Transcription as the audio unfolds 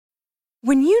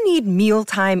When you need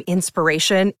mealtime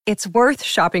inspiration, it's worth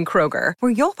shopping Kroger,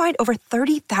 where you'll find over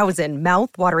 30,000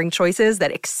 mouth-watering choices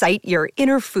that excite your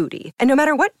inner foodie. And no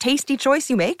matter what tasty choice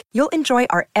you make, you'll enjoy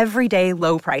our everyday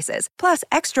low prices, plus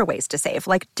extra ways to save,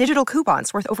 like digital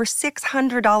coupons worth over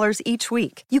 $600 each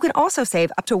week. You can also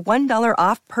save up to $1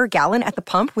 off per gallon at the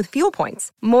pump with fuel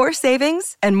points. More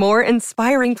savings and more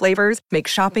inspiring flavors make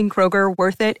shopping Kroger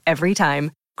worth it every time.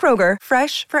 Kroger,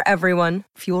 fresh for everyone.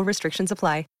 Fuel restrictions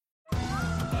apply.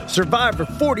 Survivor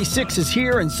 46 is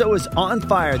here, and so is On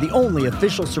Fire, the only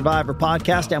official Survivor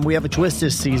podcast, and we have a twist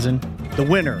this season. The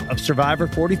winner of Survivor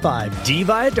 45, Dee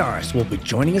Valladares, will be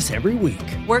joining us every week.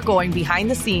 We're going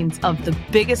behind the scenes of the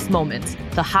biggest moments,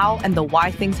 the how and the why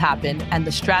things happen, and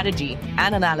the strategy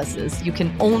and analysis you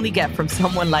can only get from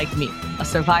someone like me, a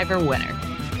Survivor winner.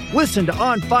 Listen to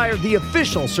On Fire, the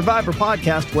official Survivor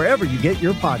podcast, wherever you get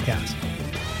your podcast.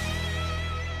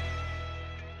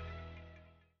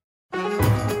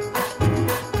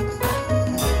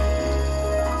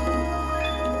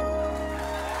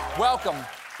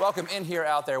 Welcome in here,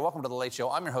 out there. Welcome to The Late Show.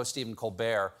 I'm your host, Stephen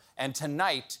Colbert. And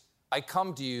tonight, I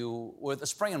come to you with a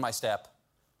spring in my step,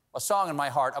 a song in my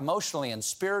heart, emotionally and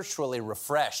spiritually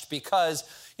refreshed. Because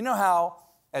you know how,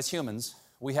 as humans,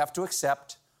 we have to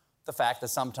accept the fact that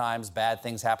sometimes bad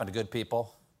things happen to good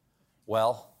people?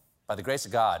 Well, by the grace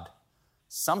of God,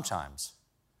 sometimes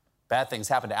bad things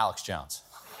happen to Alex Jones.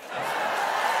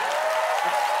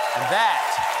 And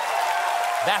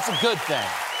that's a good thing.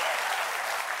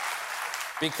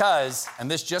 Because, and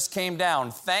this just came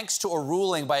down, thanks to a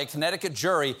ruling by a Connecticut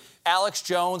jury, Alex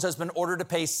Jones has been ordered to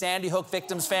pay Sandy Hook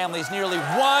victims' families nearly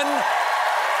 $1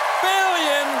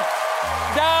 billion.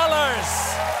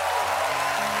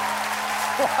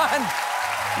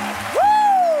 Woo!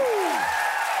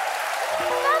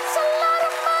 That's a lot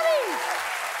of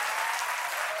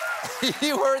money.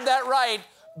 You heard that right.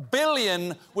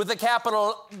 Billion with a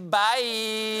capital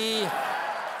bye.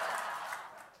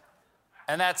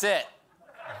 And that's it.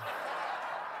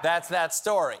 That's that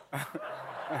story. A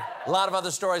lot of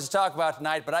other stories to talk about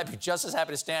tonight, but I'd be just as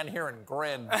happy to stand here and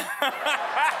grin.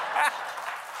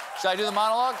 Should I do the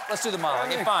monologue? Let's do the monologue.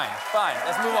 Okay, fine.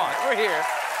 Let's move on. We're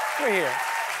here.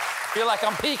 Feel like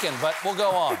I'm peeking, but we'll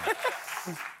go on.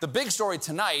 The big story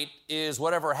tonight is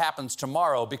whatever happens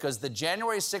tomorrow, because the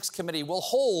January 6th committee will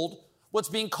hold what's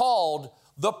being called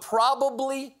the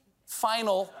probably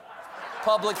final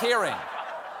public hearing.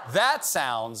 That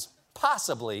sounds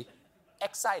possibly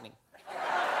exciting.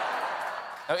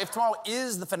 Now, if tomorrow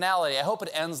is the finale, I hope it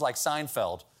ends like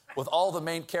Seinfeld, with all the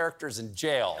main characters in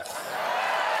jail.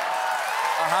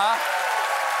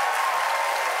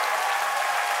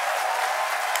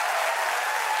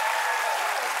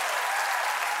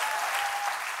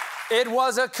 It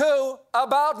was a coup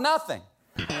about nothing.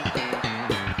 For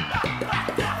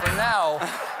now,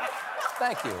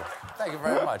 thank you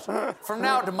very much. From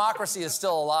now, democracy is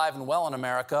still alive and well in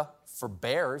America for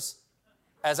bears.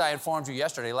 As I informed you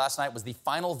yesterday, last night was the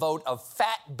final vote of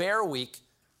Fat Bear Week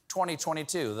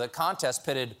 2022. The contest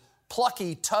pitted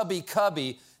plucky Tubby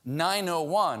Cubby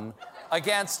 901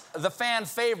 against the fan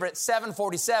favorite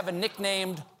 747,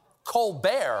 nicknamed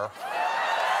Colbert,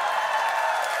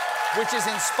 which is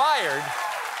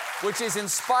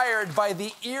inspired by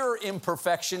the ear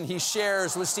imperfection he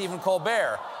shares with Stephen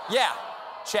Colbert. Yeah,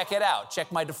 check it out.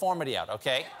 Check my deformity out,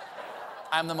 okay?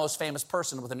 I'm the most famous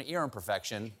person with an ear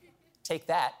imperfection. Take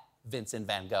that, Vincent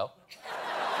van Gogh.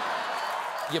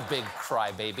 You big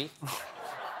crybaby.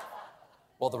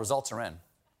 Well, the results are in.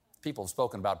 People have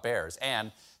spoken about bears,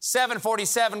 and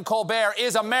 747 Colbert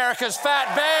is America's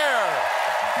fat bear.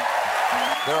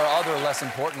 There are other less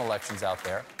important elections out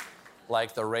there,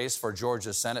 like the race for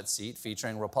Georgia's Senate seat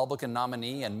featuring Republican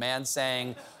nominee and man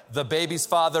saying, "The baby's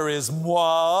father is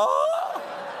moi."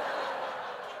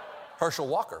 Herschel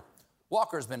Walker.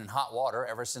 Walker's been in hot water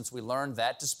ever since we learned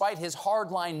that, despite his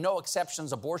hardline, no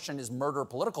exceptions, abortion is murder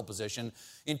political position,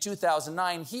 in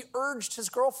 2009, he urged his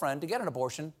girlfriend to get an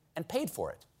abortion and paid for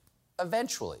it.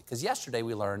 Eventually, because yesterday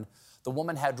we learned the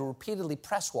woman had to repeatedly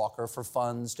press Walker for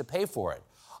funds to pay for it.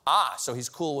 So he's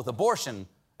cool with abortion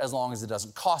as long as it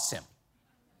doesn't cost him.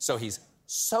 So he's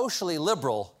socially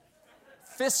liberal,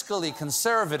 fiscally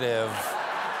conservative,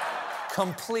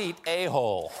 complete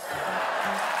a-hole.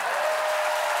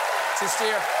 To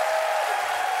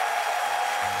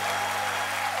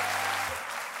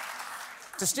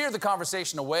steer the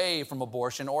conversation away from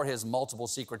abortion or his multiple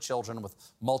secret children with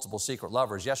multiple secret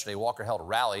lovers, yesterday Walker held a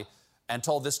rally and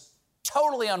told this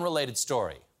totally unrelated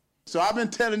story. So I've been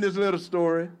telling this little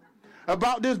story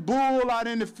about this bull out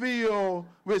in the field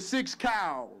with 6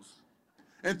 cows,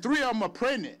 and 3 of them are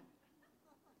pregnant.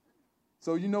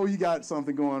 So you know he got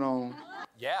something going on.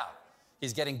 Yeah.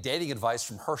 He's getting dating advice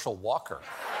from Herschel Walker.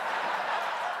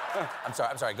 I'm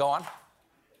sorry, go on.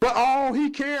 But all he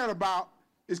cared about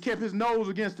is kept his nose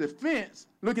against the fence,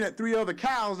 looking at 3 other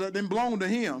cows that didn't belong to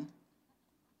him.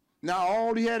 Now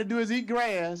all he had to do is eat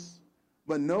grass,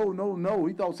 but no,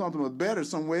 he thought something was better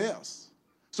somewhere else.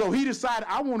 So he decided,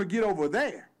 I want to get over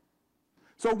there.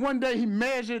 So one day he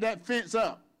measured that fence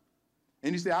up,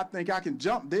 and he said, I think I can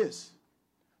jump this.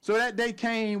 So that day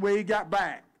came where he got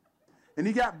back. And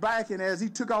he got back, and as he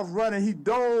took off running, he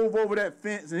dove over that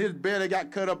fence, and his belly got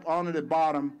cut up onto the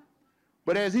bottom.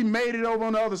 But as he made it over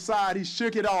on the other side, he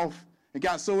shook it off and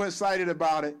got so excited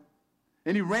about it.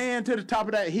 And he ran to the top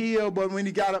of that hill, but when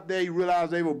he got up there, he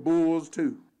realized they were bulls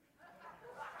too.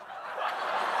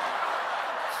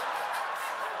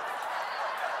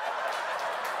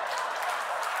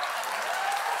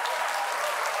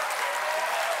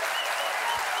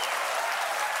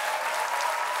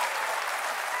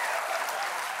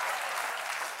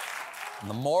 And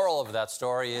the moral of that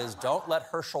story is don't let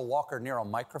Herschel Walker near a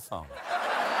microphone.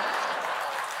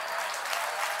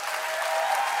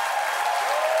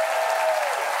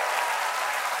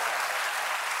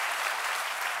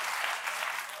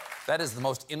 That is the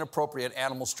most inappropriate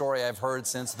animal story I've heard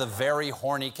since the very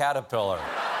horny caterpillar.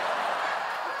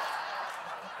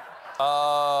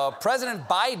 President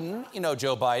Biden, you know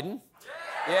Joe Biden.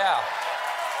 Yeah.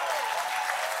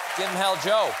 Give him hell,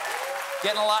 Joe.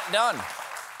 Getting a lot done.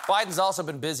 Biden's also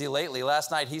been busy lately. Last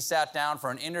night, he sat down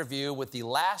for an interview with the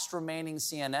last remaining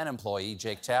CNN employee,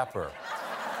 Jake Tapper.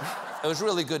 It was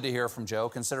really good to hear from Joe,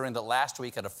 considering that last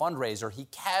week at a fundraiser, he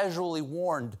casually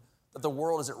warned that the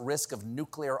world is at risk of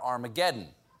nuclear Armageddon,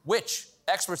 which,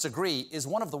 experts agree, is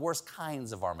one of the worst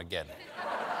kinds of Armageddon.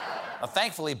 Now,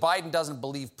 thankfully, Biden doesn't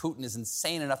believe Putin is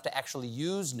insane enough to actually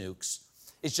use nukes.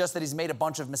 It's just that he's made a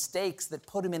bunch of mistakes that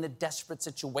put him in a desperate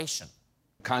situation.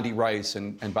 Condi Rice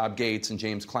and Bob Gates and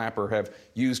James Clapper have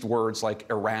used words like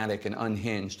erratic and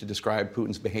unhinged to describe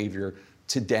Putin's behavior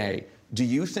today. Do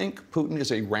you think Putin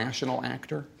is a rational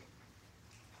actor?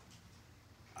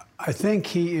 I think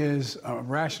he is a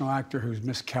rational actor who's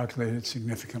miscalculated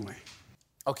significantly.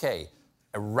 Okay,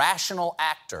 a rational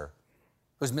actor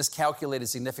who's miscalculated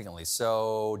significantly.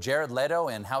 So, Jared Leto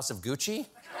in House of Gucci?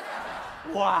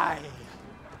 Why?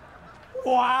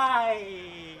 Why?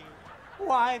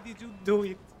 Why did you do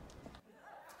it?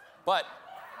 But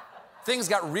things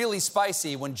got really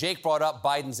spicy when Jake brought up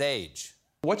Biden's age.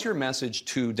 What's your message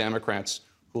to Democrats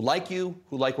who like you,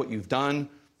 who like what you've done,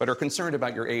 but are concerned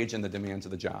about your age and the demands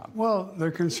of the job? Well, they're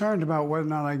concerned about whether or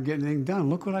not I can get anything done.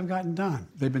 Look what I've gotten done.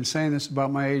 They've been saying this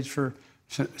about my age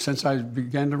since I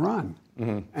began to run.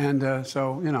 Mm-hmm. And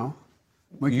so, you know,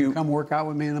 you can come work out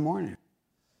with me in the morning.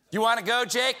 You want to go,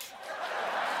 Jake?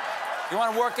 You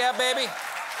want to work out, baby?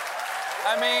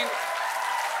 I mean,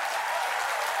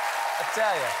 I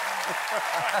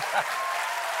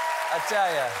tell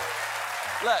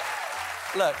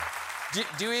you. Look,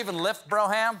 do you even lift,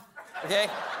 Broham? Okay?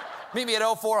 Meet me at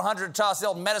 0400, toss the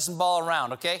old medicine ball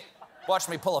around, okay? Watch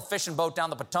me pull a fishing boat down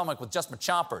the Potomac with just my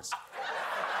chompers.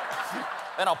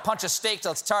 Then I'll punch a steak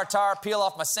till it's tartare, peel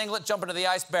off my singlet, jump into the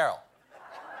ice barrel.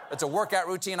 It's a workout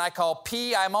routine I call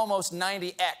P I'm almost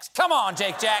 90X. Come on,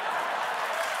 Jake Jack.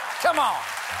 Come on.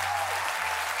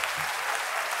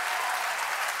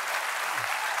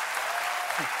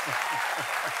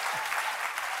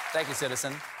 Thank you,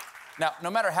 citizen. Now,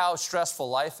 no matter how stressful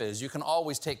life is, you can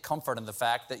always take comfort in the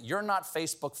fact that you're not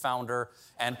Facebook founder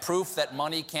and proof that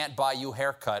money can't buy you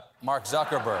haircut, Mark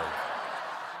Zuckerberg.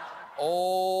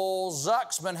 Old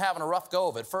Zuck's been having a rough go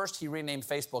of it. First, he renamed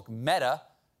Facebook Meta,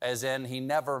 as in he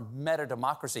never met a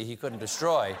democracy he couldn't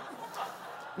destroy.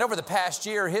 And over the past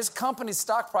year, his company's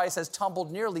stock price has tumbled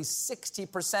nearly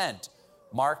 60%.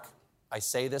 Mark, I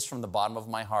say this from the bottom of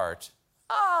my heart.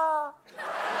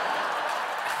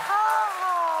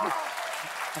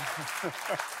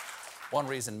 One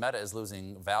reason Meta is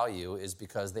losing value is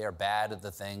because they are bad at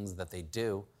the things that they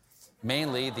do.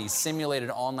 Mainly the simulated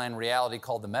online reality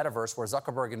called the metaverse, where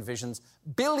Zuckerberg envisions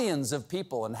billions of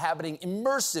people inhabiting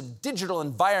immersive digital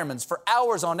environments for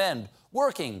hours on end,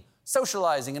 working,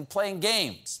 socializing, and playing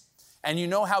games. And you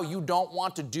know how you don't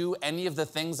want to do any of the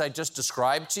things I just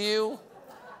described to you?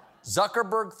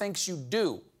 Zuckerberg thinks you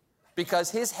do, because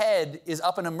his head is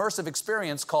up an immersive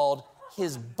experience called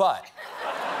his butt.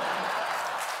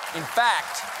 In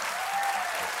fact,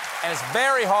 and it's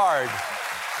very hard,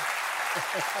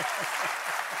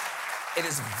 it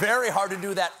is very hard to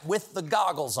do that with the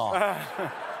goggles on.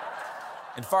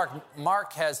 In fact,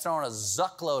 Mark has thrown a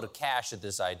zuckload of cash at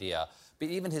this idea, but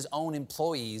even his own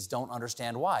employees don't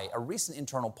understand why. A recent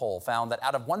internal poll found that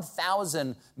out of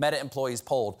 1,000 Meta employees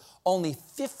polled, only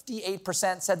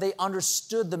 58% said they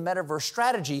understood the metaverse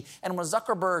strategy. And when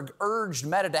Zuckerberg urged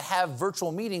Meta to have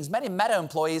virtual meetings, many Meta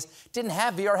employees didn't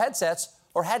have VR headsets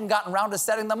or hadn't gotten around to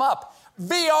setting them up.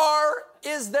 VR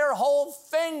is their whole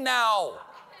thing now.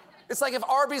 It's like if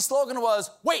Arby's slogan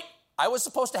was, wait, I was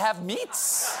supposed to have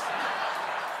meats?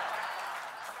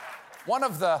 One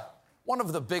of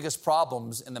the biggest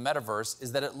problems in the metaverse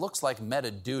is that it looks like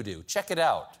meta doo-doo. Check it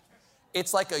out.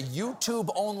 It's like a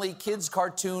YouTube-only kids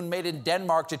cartoon made in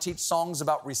Denmark to teach songs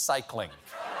about recycling.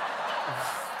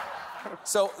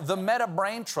 So the Meta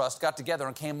Brain Trust got together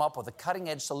and came up with a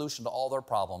cutting-edge solution to all their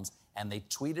problems, and they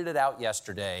tweeted it out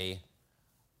yesterday.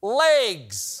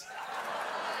 Legs!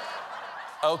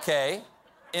 Okay.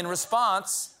 In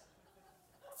response,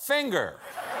 finger.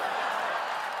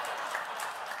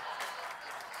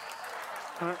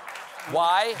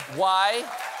 Why?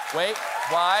 Wait,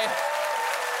 why?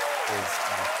 Please.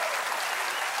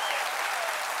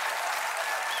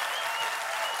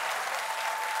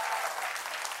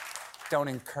 Don't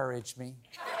encourage me.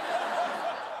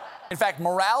 In fact,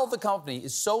 morale of the company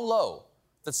is so low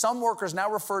that some workers now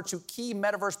refer to key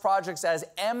metaverse projects as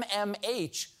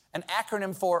MMH, an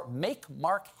acronym for Make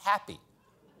Mark Happy.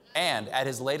 And at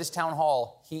his latest town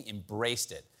hall, he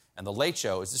embraced it. And The Late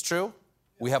Show, is this true?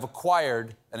 We have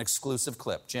acquired an exclusive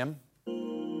clip. Jim?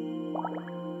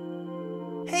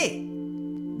 Hey,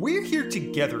 we're here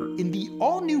together in the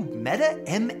all-new Meta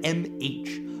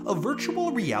MMH, a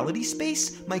virtual reality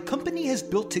space my company has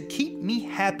built to keep me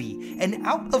happy and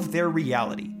out of their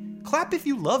reality. Clap if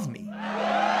you love me.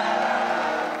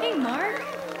 Hey, Mark.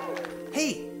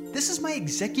 Hey, this is my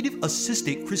executive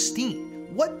assistant,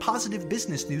 Christine. What positive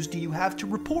business news do you have to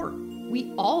report?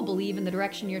 We all believe in the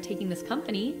direction you're taking this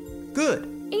company. Good.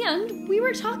 And we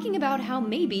were talking about how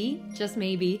maybe, just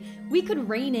maybe, we could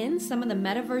rein in some of the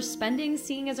metaverse spending,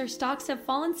 seeing as our stocks have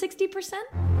fallen 60%.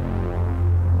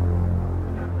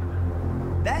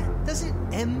 That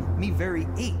doesn't M me very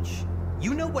H.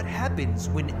 You know what happens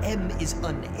when M is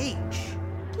un-H.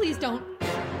 Please don't.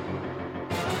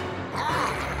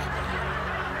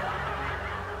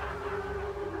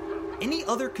 Any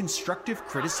other constructive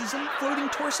criticism, floating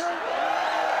torso?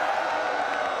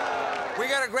 We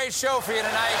got a great show for you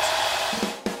tonight.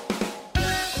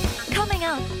 Coming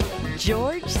up,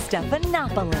 George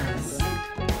Stephanopoulos.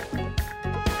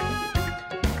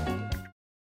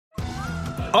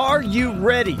 Are you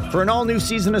ready for an all-new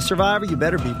season of Survivor? You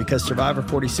better be, because Survivor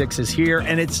 46 is here,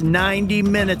 and it's 90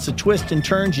 minutes of twists and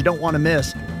turns you don't want to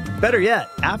miss. Better yet,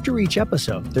 after each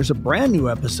episode, there's a brand new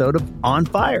episode of On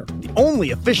Fire, the only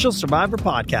official Survivor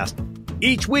podcast.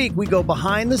 Each week, we go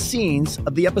behind the scenes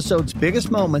of the episode's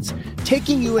biggest moments,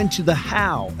 taking you into the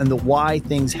how and the why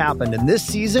things happened. And this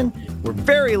season, we're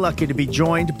very lucky to be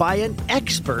joined by an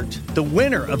expert, the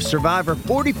winner of Survivor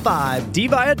 45, Dee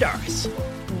Valladares.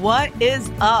 What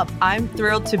is up? I'm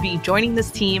thrilled to be joining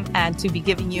this team and to be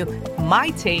giving you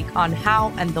my take on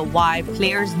how and the why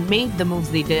players made the moves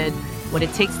they did, what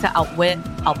it takes to outwit,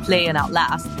 outplay, and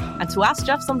outlast, and to ask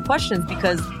Jeff some questions,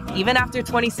 because even after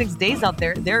 26 days out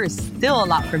there, there is still a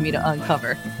lot for me to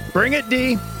uncover. Bring it,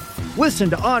 Dee. Listen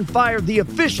to On Fire, the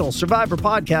official Survivor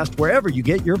podcast, wherever you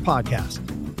get your podcast.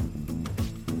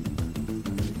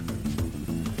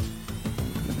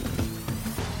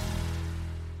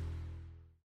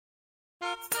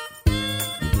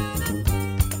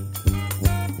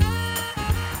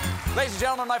 Ladies and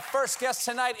gentlemen, my first guest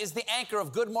tonight is the anchor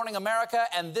of Good Morning America,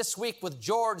 and this week with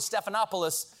George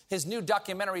Stephanopoulos, his new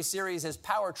documentary series is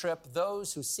Power Trip,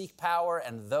 Those Who Seek Power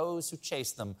and Those Who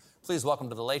Chase Them. Please welcome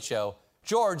to The Late Show,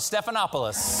 George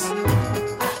Stephanopoulos.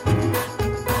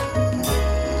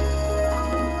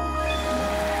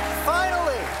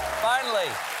 Finally,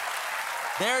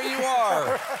 there you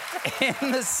are,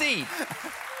 in the seat.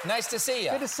 Nice to see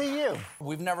you. Good to see you.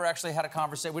 We've never actually had a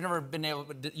conversation. We've never been able.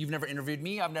 You've never interviewed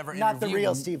me. I've never interviewed Not the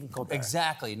real Stephen Colbert.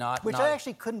 Exactly. Which I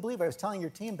actually couldn't believe. I was telling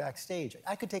your team backstage,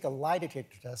 I could take a lie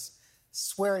detector test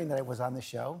swearing that I was on the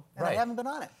show, and I haven't been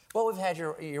on it. Well, we've had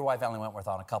your wife, Emily Wentworth,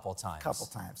 on a couple of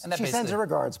times. And she sends her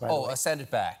regards, by the way. Oh, send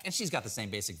it back. And she's got the same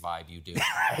basic vibe you do.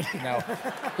 Right. No.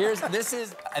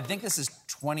 I think this is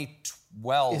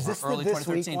 2012 is this or early the This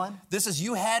 2013. Week one? This is,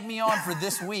 you had me on for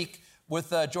This Week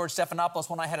with George Stephanopoulos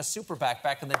when I had a super PAC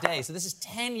back in the day. So this is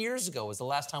 10 years ago was the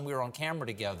last time we were on camera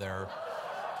together.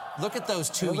 Look at those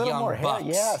two young bucks.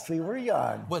 Yes, we were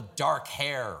young. With dark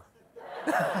hair.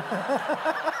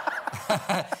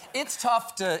 It's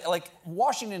tough to,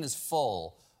 Washington is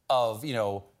full of,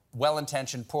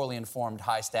 well-intentioned, poorly informed,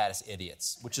 high-status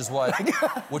idiots, which is what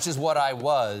I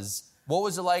was. What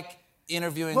was it like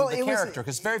interviewing the character?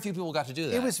 Because very few people got to do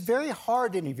that. It was very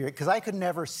hard to interview it because I could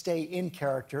never stay in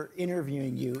character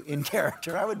interviewing you in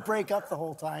character. I would break up the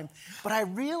whole time. But I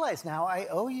realize now I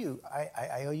owe you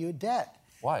a debt.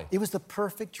 Why? It was the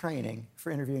perfect training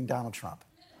for interviewing Donald Trump.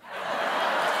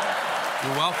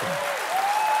 You're welcome.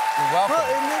 You're welcome.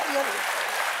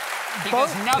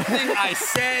 Because nothing I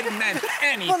said meant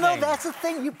anything. Well, no, that's the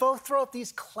thing. You both throw up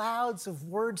these clouds of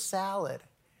word salad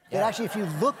that actually, if you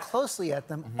look closely at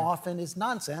them, often is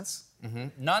nonsense.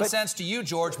 Nonsense to you,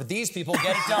 George, but these people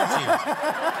get it done to you.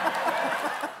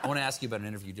 I want to ask you about an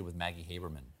interview you did with Maggie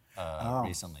Haberman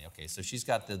recently. Okay, so she's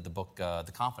got the book,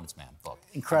 The Confidence Man book.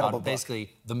 Incredible book.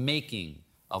 Basically, the making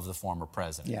of the former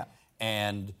president. Yeah.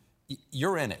 And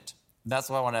you're in it. That's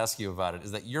what I want to ask you about it,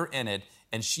 is that you're in it,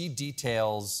 and she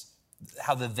details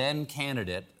how the then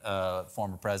candidate,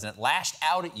 former president, lashed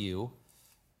out at you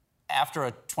after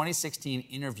a 2016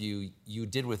 interview you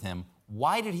did with him.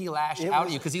 Why did he lash out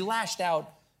at you? Because he lashed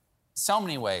out so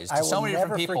many ways to so many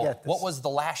different people. What was the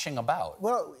lashing about?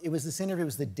 Well, it was this interview. It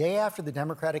was the day after the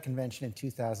Democratic Convention in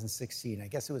 2016. I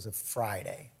guess it was a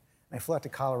Friday. And I flew out to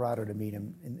Colorado to meet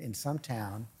him in some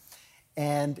town.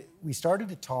 And we started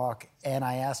to talk, and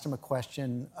I asked him a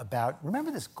question about, remember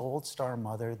this Gold Star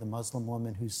mother, the Muslim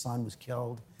woman whose son was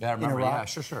killed in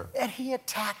Iraq? Yeah, sure. And he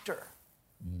attacked her.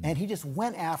 And he just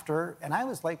went after her, and I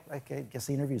was like, okay, I guess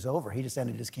the interview's over. He just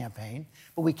ended his campaign.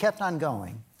 But we kept on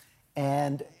going.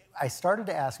 And I started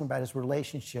to ask him about his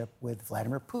relationship with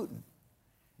Vladimir Putin,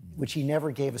 which he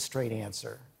never gave a straight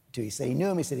answer to. He said he knew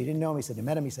him, he said he didn't know him, he said he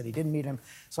met him, he said he didn't meet him.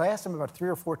 So I asked him about 3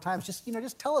 or 4 times,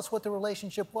 just tell us what the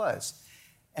relationship was.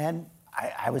 And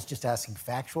I was just asking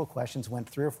factual questions, went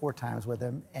 3 or 4 times with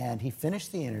him, and he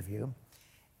finished the interview,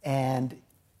 and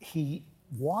he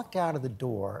walked out of the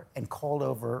door and called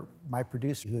over my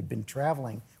producer who had been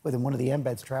traveling with him, one of the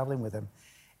embeds traveling with him,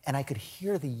 and I could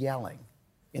hear the yelling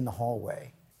in the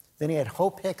hallway. Then he had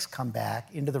Hope Hicks come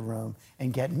back into the room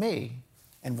and get me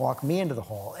and walk me into the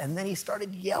hall. And then he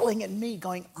started yelling at me,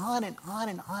 going on and on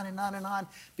and on and on and on,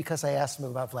 because I asked him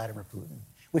about Vladimir Putin,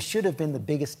 which should have been the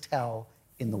biggest tell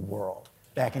in the world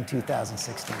back in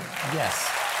 2016. Yes.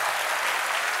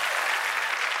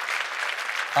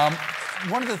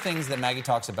 One of the things that Maggie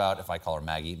talks about, if I call her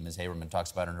Maggie, Ms. Haberman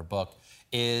talks about in her book,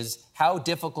 is how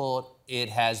difficult it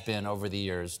has been over the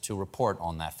years to report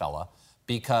on that fella,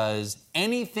 because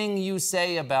anything you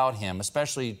say about him,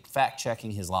 especially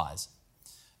fact-checking his lies,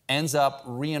 ends up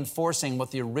reinforcing what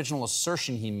the original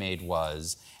assertion he made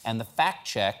was. And the fact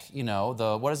check, a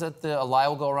lie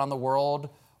will go around the world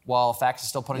while a fact is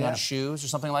still putting on shoes or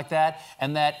something like that,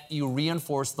 and that you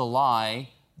reinforce the lie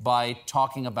by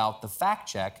talking about the fact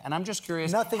check. And I'm just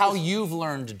curious how you've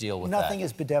learned to deal with that. Nothing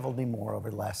has bedeviled me more over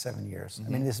the last 7 years. I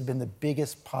mean, this has been the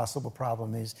biggest possible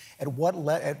problem, is at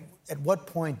what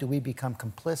point do we become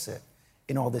complicit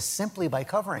in all this simply by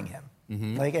covering him?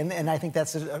 And I think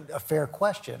that's a fair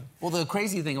question. Well, the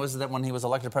crazy thing was that when he was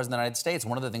elected president of the United States,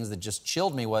 one of the things that just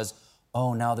chilled me was,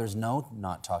 oh, now there's no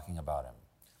not talking about him.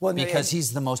 Well, because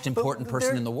he's the most important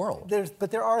person in the world.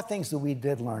 But there are things that we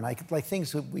did learn, like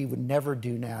things that we would never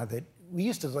do now, that we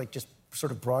used to just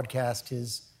sort of broadcast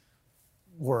his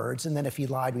words, and then if he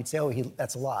lied, we'd say, oh,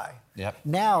 that's a lie. Yep.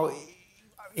 Now,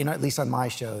 at least on my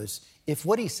shows, if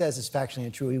what he says is factually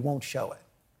untrue, he won't show it.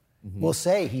 We'll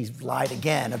say he's lied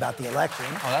again about the election.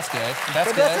 Oh, that's good.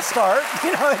 That's a start.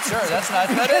 Sure, that's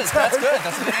good.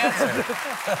 That's a good answer.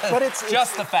 But it's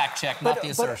just the fact check, not the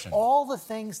assertion. But all the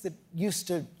things that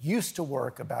used to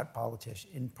work about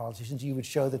politicians, you would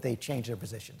show that they changed their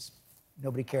positions.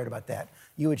 Nobody cared about that.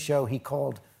 You would show he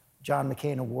called John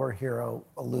McCain a war hero,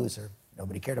 a loser.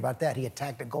 Nobody cared about that. He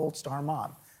attacked a Gold Star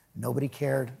mom. Nobody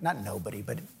cared. Not nobody,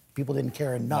 but people didn't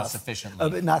care enough.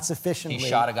 Not sufficiently. He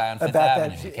shot a guy on Fifth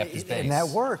Avenue. He kept his base. And that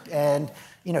worked. And,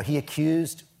 he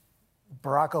accused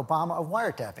Barack Obama of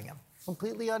wiretapping him.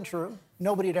 Completely untrue.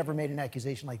 Nobody had ever made an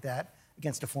accusation like that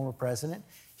against a former president.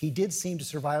 He did seem to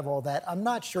survive all that. I'm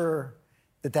not sure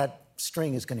that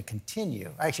string is going to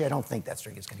continue. Actually, I don't think that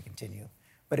string is going to continue.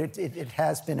 But it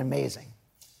has been amazing.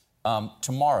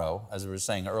 Tomorrow, as we were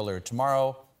saying earlier,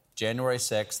 January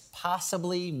 6th,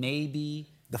 possibly, maybe...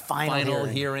 the final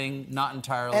hearing, not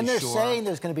entirely sure. And they're saying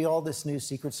there's going to be all this new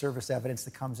Secret Service evidence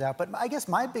that comes out. But I guess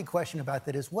my big question about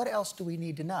that is, what else do we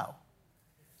need to know?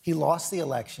 He lost the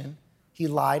election. He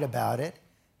lied about it.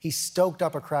 He stoked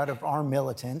up a crowd of armed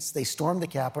militants. They stormed the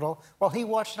Capitol while he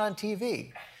watched it on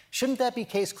TV. Shouldn't that be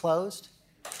case closed?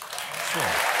 Sure.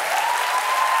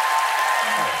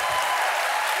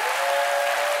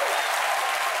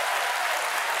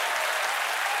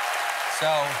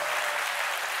 So...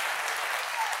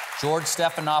 George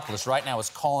Stephanopoulos right now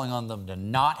is calling on them to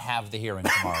not have the hearing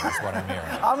tomorrow, is what I'm hearing.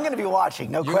 I'm going to be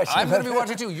watching, no question. I'm going to be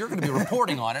watching, too. You're going to be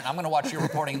reporting on it. I'm going to watch your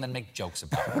reporting and then make jokes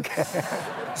about it. Okay.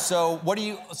 So what do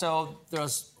you... So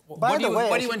there's... By the way,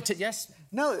 what do you want to... Yes?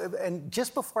 No, and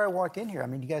just before I walked in here, I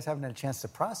mean, you guys haven't had a chance to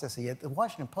process it yet. The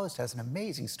Washington Post has an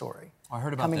amazing story. I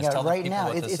heard about coming this. out Tell right the people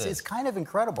now. what this is. It's kind of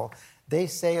incredible. They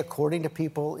say, according to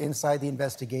people inside the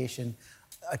investigation,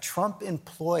 a Trump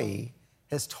employee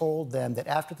has told them that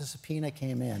after the subpoena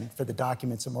came in for the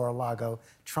documents at Mar-a-Lago,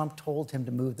 Trump told him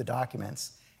to move the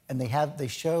documents, and they have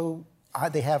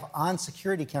on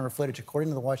security camera footage, according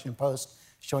to the Washington Post,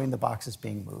 showing the boxes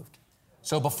being moved.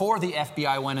 So before the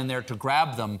FBI went in there to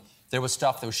grab them, there was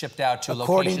stuff that was shipped out to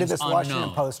according locations to this unknown. Washington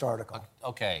Post article.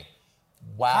 Okay.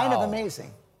 Wow. Kind of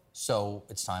amazing. So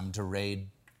it's time to raid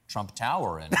Trump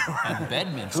Tower and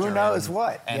Bedminster. Who knows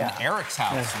what? And Eric's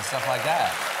house and stuff like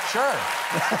that. Sure.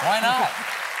 Why not?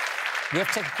 We have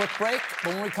to take a quick break,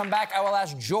 but when we come back, I will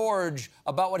ask George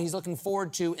about what he's looking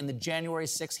forward to in the January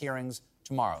 6 hearings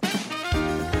tomorrow.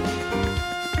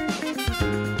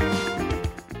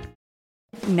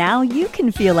 Now you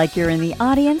can feel like you're in the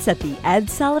audience at the Ed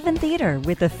Sullivan Theater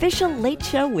with official Late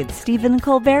Show with Stephen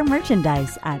Colbert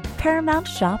merchandise at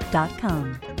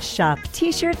ParamountShop.com. Shop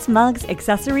t-shirts, mugs,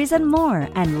 accessories, and more.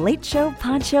 And Late Show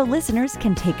Pod Show listeners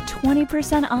can take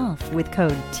 20% off with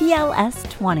code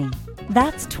TLS20.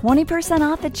 That's 20%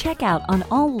 off at checkout on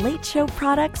all Late Show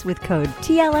products with code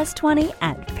TLS20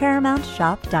 at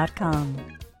ParamountShop.com.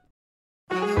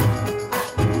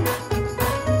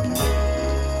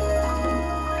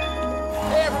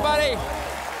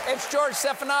 It's George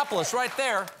Stephanopoulos right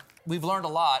there. We've learned a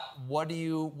lot. What are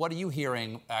you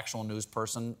hearing, actual news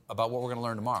person, about what we're going to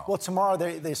learn tomorrow? Well, tomorrow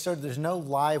they said there's no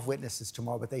live witnesses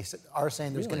tomorrow, but they are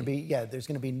saying there's going to be there's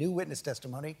going to be new witness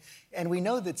testimony, and we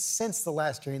know that since the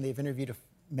last hearing they've interviewed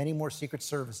many more Secret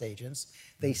Service agents.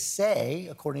 They say,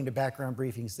 according to background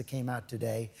briefings that came out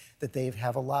today, that they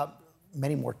have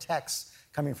many more texts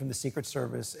coming from the Secret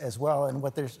Service as well. And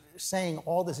what they're saying,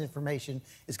 all this information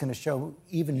is going to show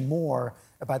even more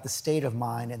about the state of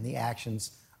mind and the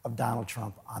actions of Donald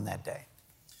Trump on that day.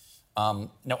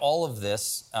 Now, all of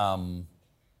this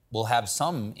will have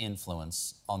some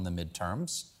influence on the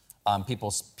midterms.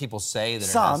 People say that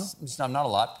some. It has, not a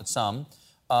lot, but some.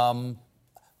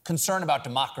 Concern about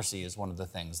democracy is one of the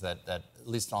things that, at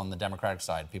least on the Democratic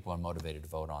side, people are motivated to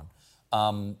vote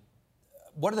on.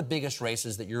 What are the biggest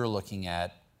races that you're looking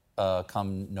at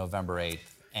come November 8th,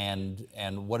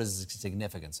 and what is the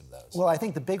significance of those? Well, I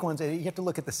think the big ones, you have to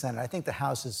look at the Senate. I think the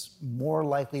House is more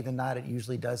likely than not, it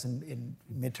usually does in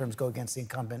midterms, go against the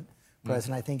incumbent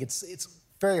president. I think it's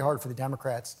very hard for the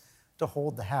Democrats to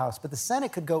hold the House, but the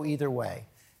Senate could go either way.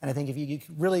 And I think if you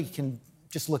really can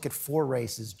just look at 4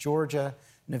 races, Georgia,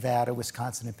 Nevada,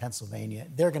 Wisconsin, and Pennsylvania,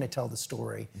 they're going to tell the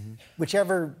story.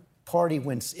 Whichever party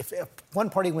wins, if one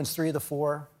party wins 3 of the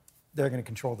 4, they're going to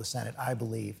control the Senate, I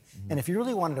believe. And if you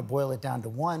really wanted to boil it down to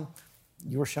one,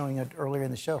 you were showing it earlier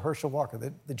in the show, Herschel Walker,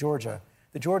 the Georgia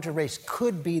race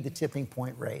could be the tipping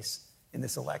point race in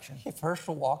this election. If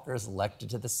Herschel Walker is elected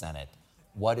to the Senate,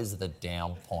 what is the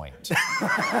damn point?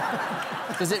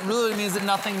 Because it really means that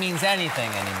nothing means anything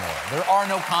anymore. There are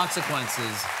no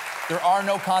consequences. There are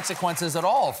no consequences at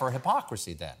all for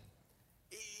hypocrisy then.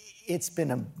 It's been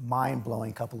a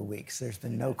mind-blowing couple of weeks. There's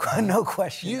been no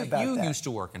question about that. You used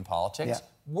to work in politics. Yeah.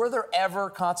 Were there ever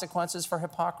consequences for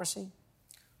hypocrisy?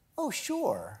 Oh,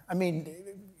 sure. I mean,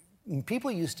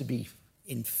 people used to be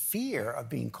in fear of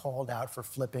being called out for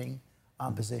flipping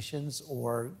positions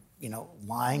or,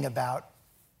 lying about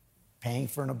paying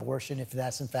for an abortion, if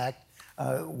that's in fact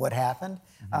what happened.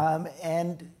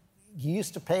 And you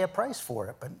used to pay a price for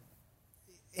it. But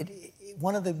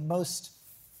one of the most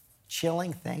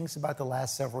chilling things about the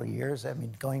last several years, I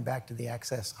mean, going back to the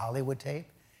Access Hollywood tape,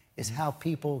 is how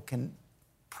people can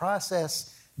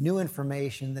process new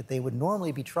information that they would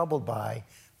normally be troubled by,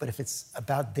 but if it's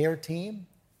about their team,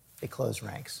 they close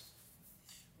ranks.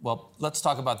 Well, let's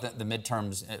talk about the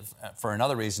midterms for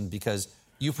another reason, because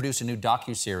you produced a new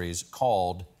docuseries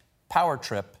called Power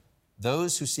Trip,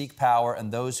 Those Who Seek Power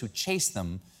and Those Who Chase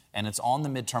Them, and it's on the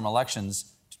midterm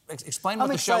elections. Explain what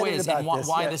the show is and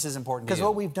why this is important to you. Because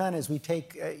what we've done is we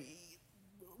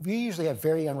usually have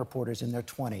very young reporters in their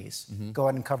 20s go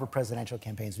out and cover presidential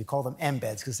campaigns. We call them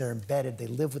embeds because they're embedded, they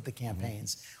live with the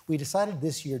campaigns. We decided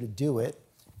this year to do it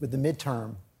with the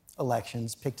midterm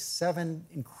elections, picked 7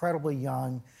 incredibly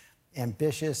young,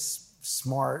 ambitious,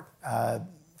 smart,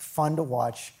 fun to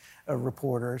watch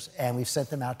reporters, and we've sent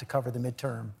them out to cover the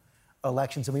midterm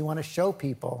elections. And we want to show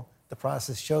people the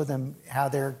process, show them how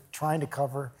they're trying to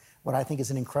cover what I think is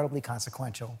an incredibly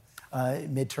consequential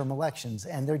midterm elections,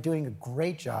 and they're doing a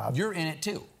great job. You're in it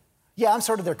too. Yeah, I'm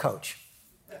sort of their coach,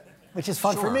 which is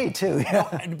fun for me too. No,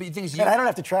 and I don't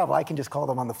have to travel; I can just call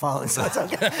them on the phone, so it's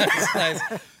okay. Nice.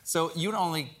 So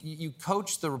you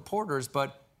coach the reporters,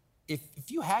 but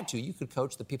if you had to, you could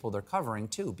coach the people they're covering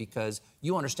too, because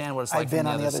you understand what it's like. I've been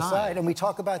on the other side, and we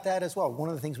talk about that as well. One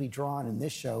of the things we draw on in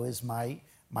this show is my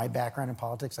background in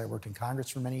politics. I worked in Congress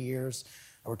for many years.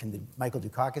 I worked in the Michael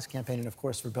Dukakis campaign, and of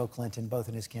course for Bill Clinton, both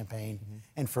in his campaign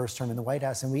and first term in the White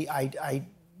House. And I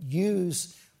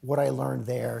use what I learned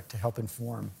there to help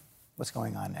inform what's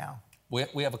going on now.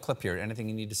 We have a clip here. Anything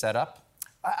you need to set up?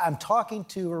 I'm talking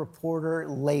to a reporter,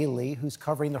 Laylee, who's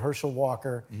covering the Herschel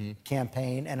Walker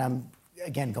campaign, and I'm,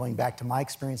 again, going back to my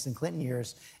experience in Clinton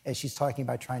years, as she's talking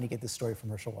about trying to get this story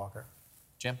from Herschel Walker.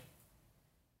 Jim?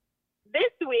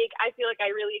 This week, I feel like I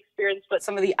really experienced what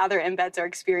some of the other embeds are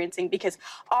experiencing, because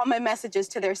all my messages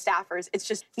to their staffers, it's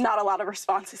just not a lot of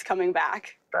responses coming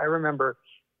back. I remember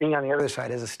being on the other side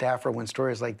as a staffer when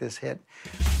stories like this hit.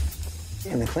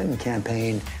 In the Clinton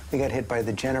campaign, we got hit by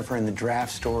the Jennifer and the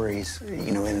draft stories,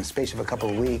 in the space of a couple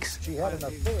of weeks. She had an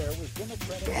affair with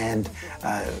Democratic. And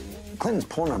Clinton's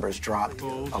poll numbers dropped a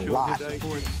lot. On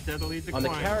the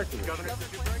character.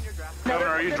 Governor,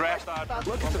 are you draft stopped?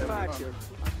 Look at the facts here.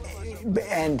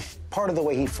 And part of the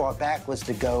way he fought back was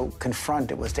to go confront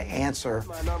it, was to answer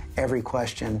every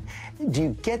question. Do you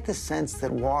get the sense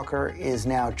that Walker is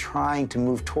now trying to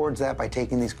move towards that by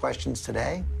taking these questions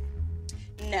today?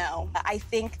 No. I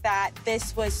think that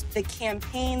this was the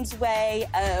campaign's way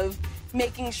of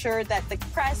making sure that the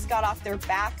press got off their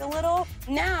back a little.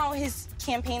 Now his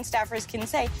campaign staffers can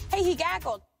say, hey, he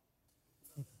gaggled.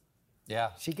 Yeah.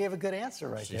 She gave a good answer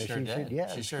right there. She sure did.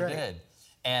 Yeah, she sure did.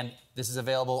 And this is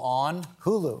available on?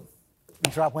 Hulu.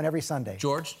 We drop one every Sunday.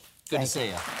 George, good to see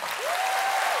you.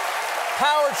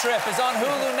 Power Trip is on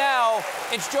Hulu now.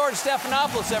 It's George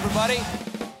Stephanopoulos, everybody.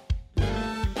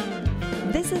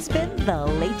 This has been The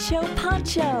Late Show Pod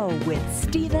Show with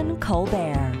Stephen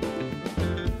Colbert.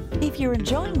 If you're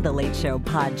enjoying The Late Show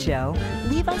Pod Show,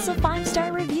 leave us a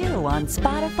 5-star review on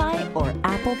Spotify or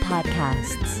Apple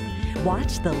Podcasts.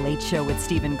 Watch The Late Show with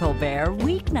Stephen Colbert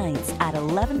weeknights at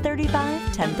 11:35,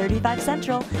 10:35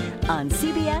 Central on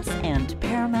CBS and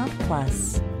Paramount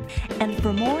Plus. And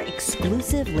for more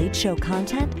exclusive Late Show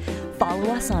content,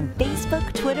 follow us on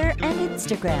Facebook, Twitter, and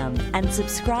Instagram, and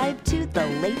subscribe to The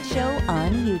Late Show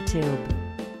on YouTube.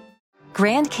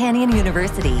 Grand Canyon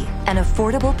University, an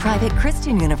affordable private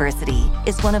Christian university,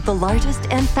 is one of the largest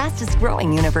and fastest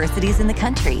growing universities in the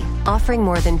country, offering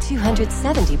more than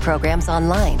 270 programs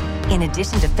online. In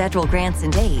addition to federal grants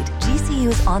and aid,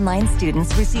 GCU's online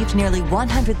students received nearly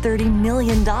 $130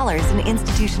 million in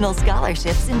institutional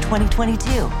scholarships in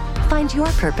 2022. Find your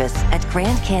purpose at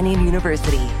Grand Canyon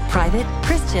University. Private,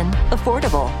 Christian,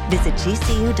 affordable. Visit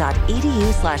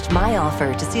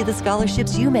gcu.edu/myoffer to see the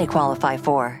scholarships you may qualify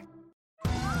for.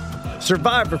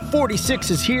 Survivor 46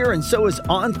 is here, and so is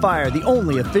On Fire, the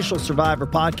only official Survivor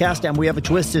podcast, and we have a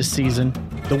twist this season.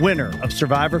 The winner of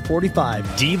Survivor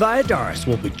 45, Dee Valladares,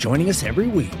 will be joining us every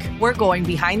week. We're going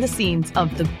behind the scenes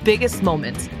of the biggest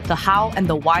moments, the how and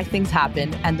the why things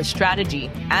happen, and the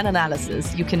strategy and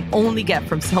analysis you can only get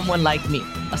from someone like me,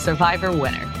 a Survivor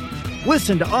winner.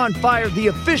 Listen to On Fire, the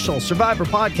official Survivor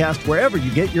podcast, wherever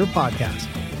you get your podcasts.